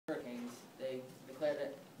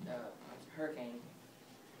had a hurricane,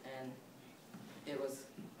 and it was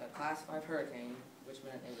a Class 5 hurricane, which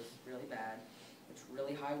meant it was really bad, which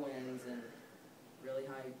really high winds and really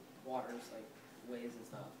high waters, like waves and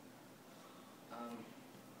stuff.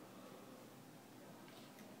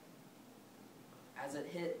 As it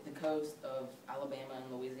hit the coast of Alabama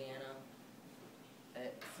and Louisiana,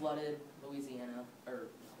 it flooded Louisiana, or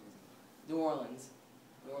New Orleans.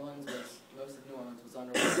 Most of New Orleans was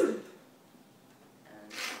underwater.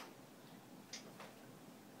 And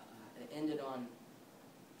it ended on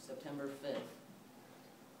September 5th.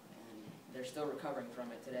 And they're still recovering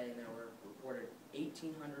from it today, and there were reported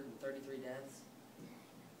 1,833 deaths.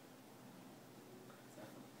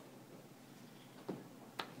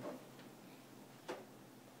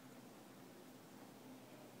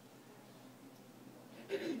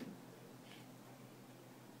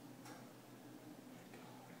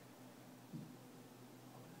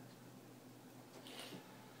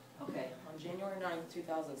 Okay, on January 9th,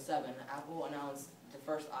 2007, Apple announced the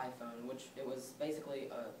first iPhone, which it was basically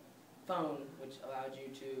a phone which allowed you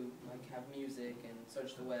to have music and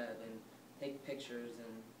search the web and take pictures,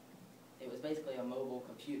 and it was basically a mobile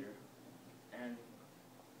computer. And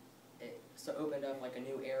it opened up like a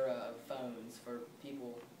new era of phones for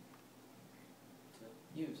people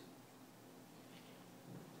to use.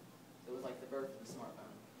 It was like the birth of the smartphone.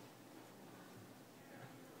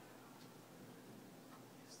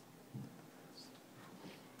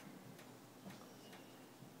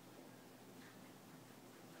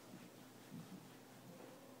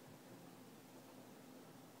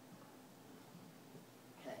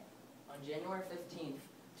 On January 15th,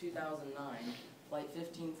 2009, Flight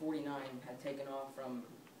 1549 had taken off from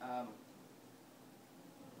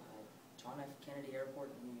John F. Kennedy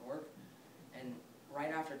Airport in New York, and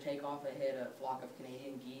right after takeoff it hit a flock of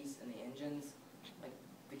Canadian geese, and the engines,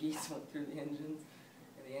 the geese went through the engines,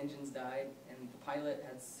 and the engines died, and the pilot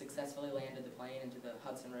had successfully landed the plane into the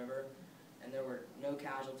Hudson River, and there were no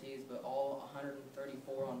casualties, but all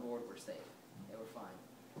 134 on board were safe. They were fine.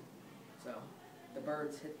 So the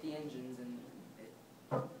birds hit the engines and it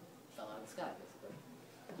fell out of the sky, basically.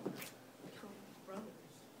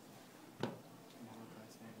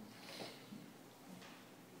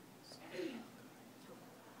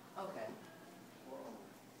 Okay.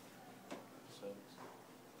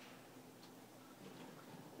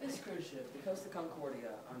 This cruise ship, the Costa Concordia,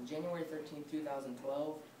 on January 13th,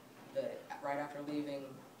 2012, right after leaving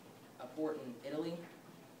a port in Italy,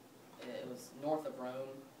 it was north of Rome,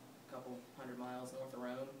 a couple hundred miles north of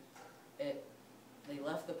Rome. They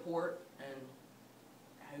left the port, and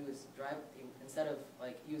he was driving. Instead of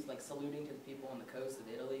he was saluting to the people on the coast of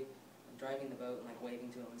Italy, driving the boat and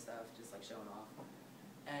waving to them and stuff, just showing off.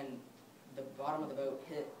 And the bottom of the boat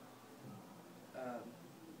hit the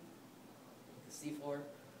seafloor,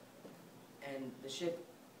 and the ship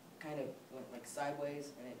kind of went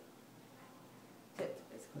sideways, and it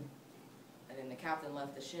tipped basically. And then the captain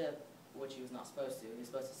left the ship, which he was not supposed to. He was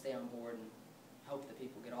supposed to stay on board and help the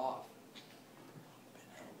people get off.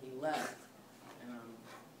 And he left.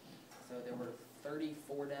 So there were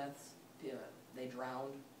 34 deaths. They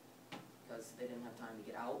drowned because they didn't have time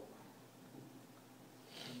to get out.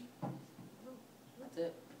 That's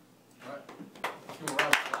it. All right.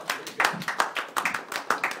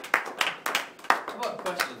 How about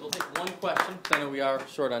questions? We'll take one question, because I know we are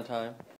short on time.